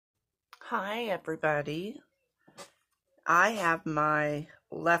Hi everybody. I have my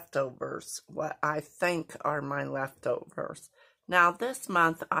leftovers, what I think are my leftovers. Now this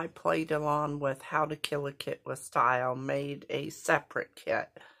month I played along with How to Kill a Kit with Style, made a separate kit.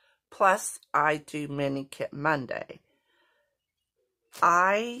 Plus I do Mini Kit Monday.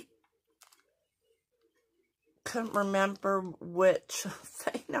 I couldn't remember which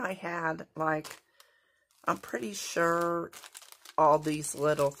thing I had. I'm pretty sure all these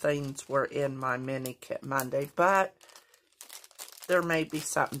little things were in my Mini Kit Monday, but there may be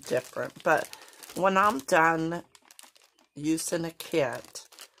something different. But when I'm done using a kit,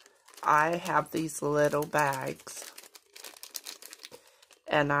 I have these little bags,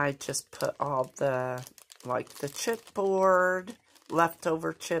 and I just put all the, the chipboard,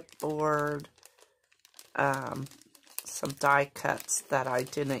 leftover chipboard, some die cuts that I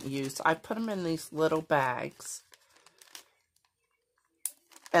didn't use. I put them in these little bags,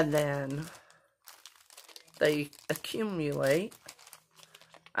 and then they accumulate.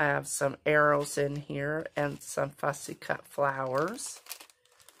 I have some arrows in here and some fussy cut flowers.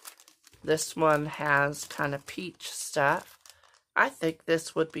 This one has kind of peach stuff. I think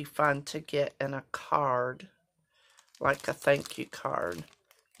this would be fun to get in a card, like a thank you card,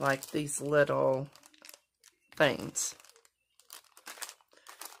 like these little things.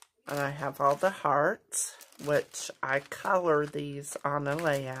 And I have all the hearts, which I color these on a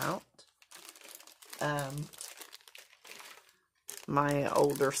layout. My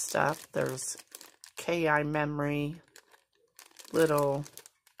older stuff, there's KI memory, little,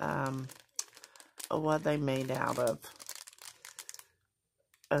 what are they made out of?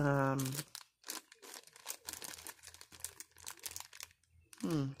 I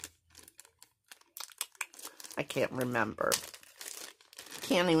can't remember.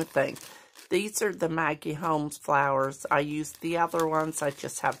 Can't even think. These are the Maggie Holmes flowers. I used the other ones. I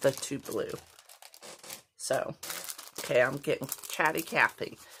just have the two blue. So, okay, I'm getting chatty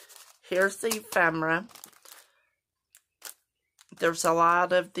Cathy. Here's the ephemera. There's a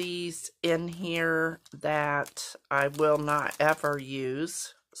lot of these in here that I will not ever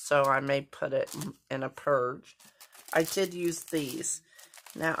use, so I may put it in a purge. I did use these.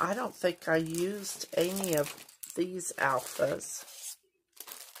 Now, I don't think I used any of these alphas.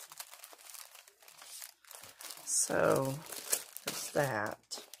 So, there's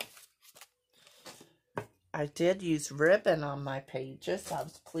that. I did use ribbon on my pages. I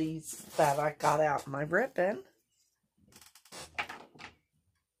was pleased that I got out my ribbon.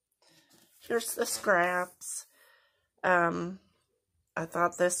 Here's the scraps. I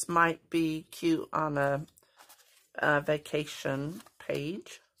thought this might be cute on a vacation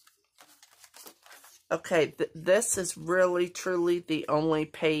page. Okay, this is really, truly the only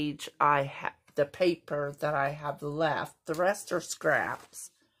page I have, the paper that I have left. The rest are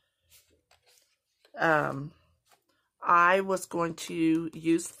scraps. I was going to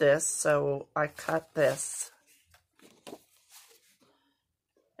use this, so I cut this.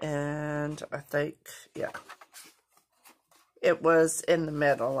 And I think, yeah. It was in the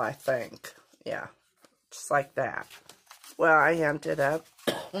middle, I think. Yeah, just like that. Well, I ended up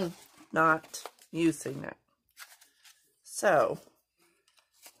not using it. So,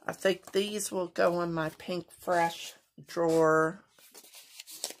 I think these will go in my Pink Fresh drawer.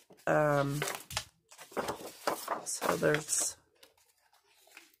 So there's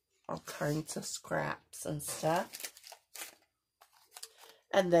all kinds of scraps and stuff.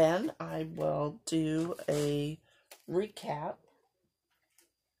 And then I will do a recap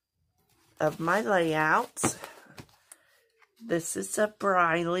of my layouts. This is a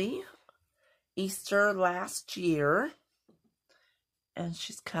Briley Easter last year. And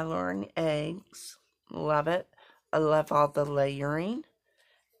she's coloring eggs. Love it. I love all the layering.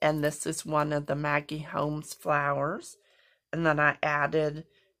 And this is one of the Maggie Holmes flowers. And then I added,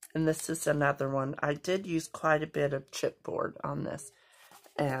 and this is another one. I did use quite a bit of chipboard on this.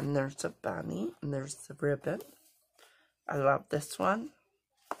 And there's a bunny, and there's the ribbon. I love this one.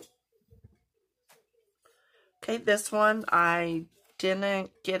 Okay, this one I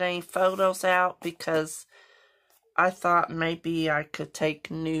didn't get any photos out because I thought maybe I could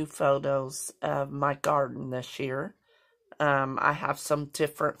take new photos of my garden this year. I have some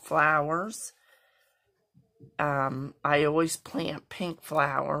different flowers. I always plant pink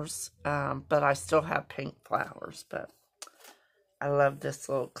flowers, but I still have pink flowers, but I love this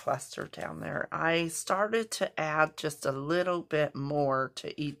little cluster down there. I started to add just a little bit more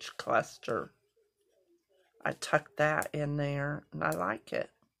to each cluster. I tucked that in there, and I like it.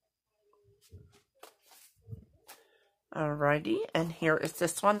 Alrighty, and here is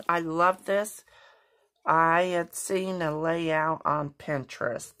this one. I love this. I had seen a layout on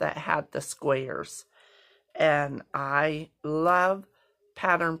Pinterest that had the squares, and I love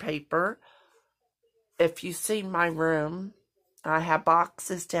pattern paper. If you see my room, I have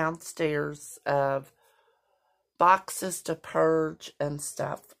boxes downstairs of boxes to purge and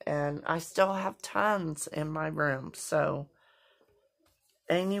stuff, and I still have tons in my room. So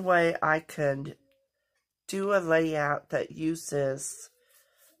anyway, I could do a layout that uses,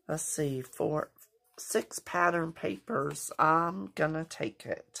 let's see, 6 pattern papers. I'm gonna take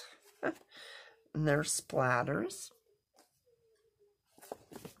it. And there's splatters.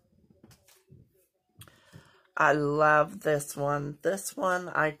 I love this one. This one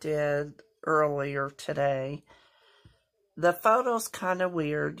I did earlier today. The photo's kind of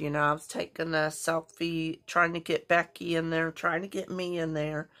weird. You know, I was taking a selfie, trying to get Becky in there, trying to get me in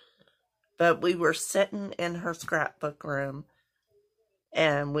there. But we were sitting in her scrapbook room,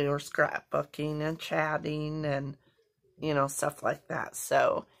 and we were scrapbooking and chatting and, you know, stuff like that.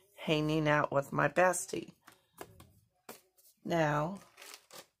 So, hanging out with my bestie. Now,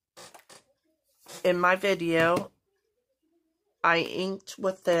 in my video, I inked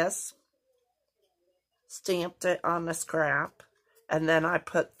with this, stamped it on the scrap, and then I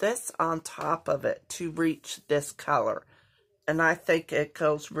put this on top of it to reach this color. And I think it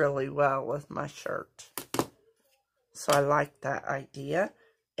goes really well with my shirt. So I like that idea.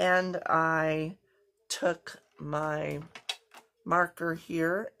 And I took my marker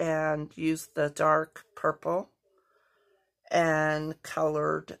here and used the dark purple and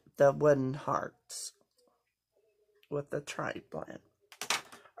colored the wooden hearts with the tri-blend.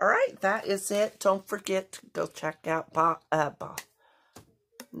 Alright, that is it. Don't forget to go check out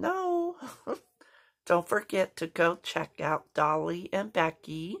Don't forget to go check out Dolly and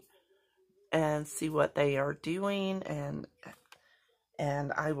Becky and see what they are doing, and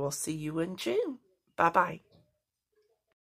I will see you in June. Bye-bye.